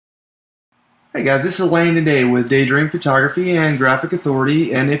Hey guys, this is Landon today with Daydream Photography and Graphic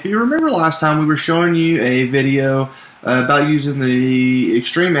Authority, and if you remember last time we were showing you a video about using the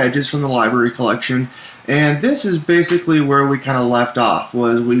extreme edges from the library collection, and this is basically where we kind of left off.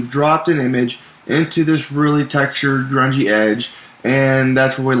 Was we've dropped an image into this really textured grungy edge, and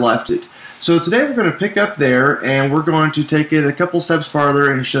that's where we left it. So today we're going to pick up there and we're going to take it a couple steps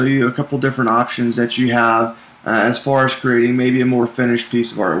farther and show you a couple different options that you have as far as creating maybe a more finished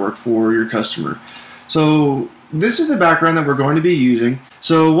piece of artwork for your customer. So this is the background that we're going to be using.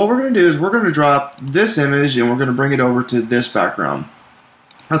 So what we're going to do is we're going to drop this image and we're going to bring it over to this background.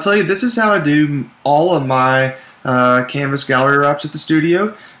 I'll tell you, this is how I do all of my canvas gallery wraps at the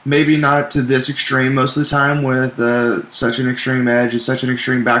studio. Maybe not to this extreme most of the time with such an extreme edge and such an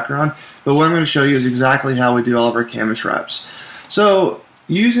extreme background, but what I'm going to show you is exactly how we do all of our canvas wraps. So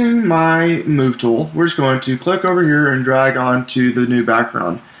using my move tool, we're just going to click over here and drag onto the new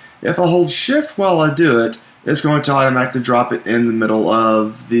background. If I hold shift while I do it, it's going to automatically drop it in the middle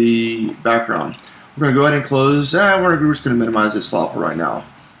of the background. We're going to go ahead and close. We're just going to minimize this file for right now.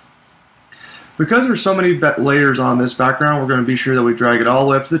 Because there's so many layers on this background, we're going to be sure that we drag it all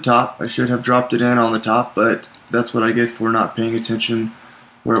the way up to the top. I should have dropped it in on the top, but that's what I get for not paying attention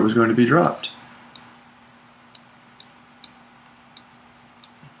where it was going to be dropped.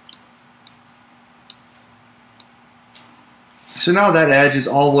 So now that edge is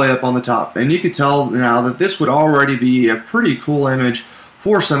all the way up on the top, and you can tell now that this would already be a pretty cool image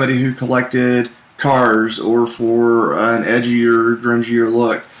for somebody who collected cars or for an edgier, grungier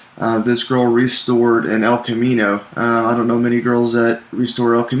look. This girl restored an El Camino. I don't know many girls that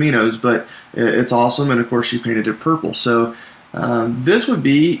restore El Caminos, but it's awesome, and of course she painted it purple. So this would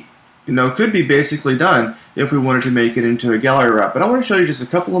be, could be basically done if we wanted to make it into a gallery wrap. But I want to show you just a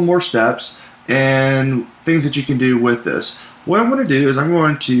couple of more steps and things that you can do with this. What I'm going to do is I'm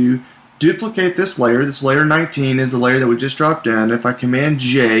going to duplicate this layer. This layer 19 is the layer that we just dropped in. If I Command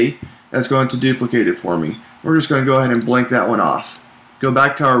J, that's going to duplicate it for me. We're just going to go ahead and blink that one off. Go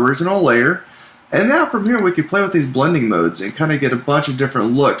back to our original layer, and now from here we can play with these blending modes and kind of get a bunch of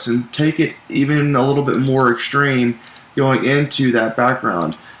different looks and take it even a little bit more extreme going into that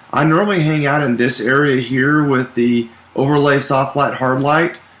background. I normally hang out in this area here with the overlay soft light hard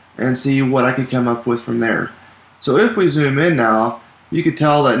light and see what I can come up with from there. So if we zoom in now, you can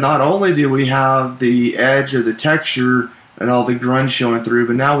tell that not only do we have the edge of the texture and all the grunge showing through,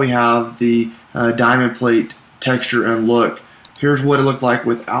 but now we have the diamond plate texture and look. Here's what it looked like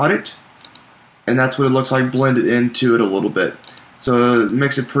without it, and that's what it looks like blended into it a little bit. So it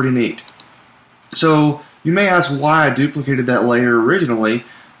makes it pretty neat. So you may ask why I duplicated that layer originally.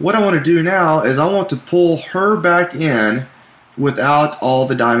 What I want to do now is I want to pull her back in without all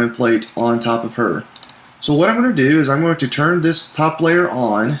the diamond plate on top of her. So what I'm going to do is I'm going to turn this top layer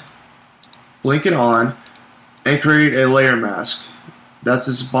on, blink it on, and create a layer mask. That's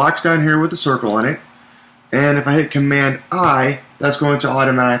this box down here with a circle in it. And if I hit Command I, that's going to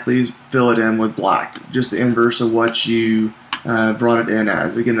automatically fill it in with black, just the inverse of what you brought it in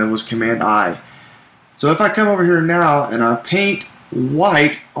as. Again, that was Command I. So if I come over here now and I paint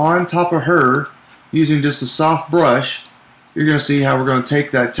white on top of her using just a soft brush, you're going to see how we're going to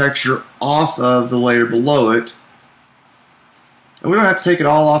take that texture off of the layer below it. And we don't have to take it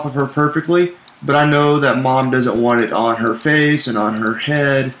all off of her perfectly, but I know that Mom doesn't want it on her face and on her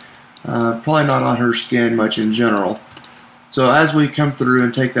head. Probably not on her skin much in general. So as we come through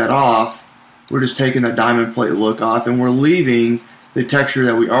and take that off, we're just taking that diamond plate look off, and we're leaving the texture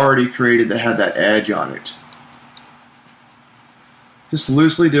that we already created that had that edge on it. Just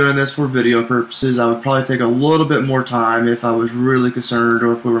loosely doing this for video purposes. I would probably take a little bit more time if I was really concerned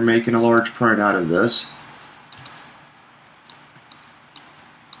or if we were making a large print out of this.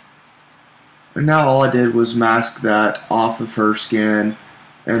 And now all I did was mask that off of her skin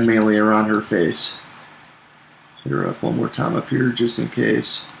and mainly around her face. Hit her up one more time up here just in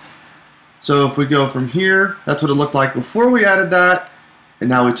case. So if we go from here, that's what it looked like before we added that, and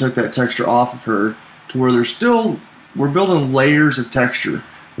now we took that texture off of her to where there's still, we're building layers of texture.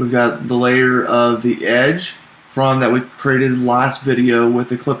 We've got the layer of the edge from that we created last video with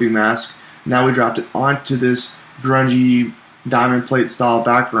the clipping mask. Now we dropped it onto this grungy diamond plate style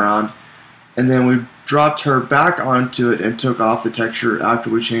background, and then we dropped her back onto it and took off the texture after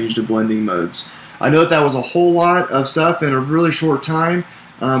we changed the blending modes. I know that was a whole lot of stuff in a really short time,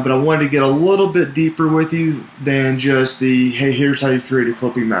 but I wanted to get a little bit deeper with you than just the, hey, here's how you create a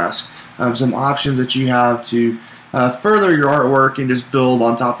clipping mask. Some options that you have to further your artwork and just build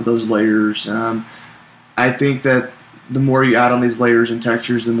on top of those layers. I think that the more you add on these layers and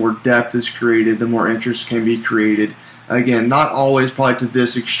textures, the more depth is created, the more interest can be created. Again, not always probably to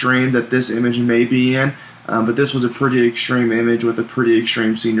this extreme that this image may be in, but this was a pretty extreme image with a pretty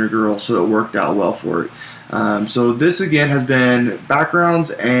extreme senior girl, so it worked out well for it. So this again has been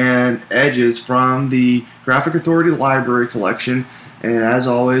backgrounds and edges from the Graphic Authority Library Collection. And as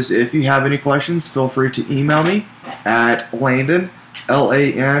always, if you have any questions, feel free to email me at Landon,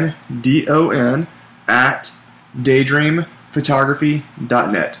 Landon, at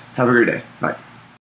daydreamphotography.net. Have a great day. Bye.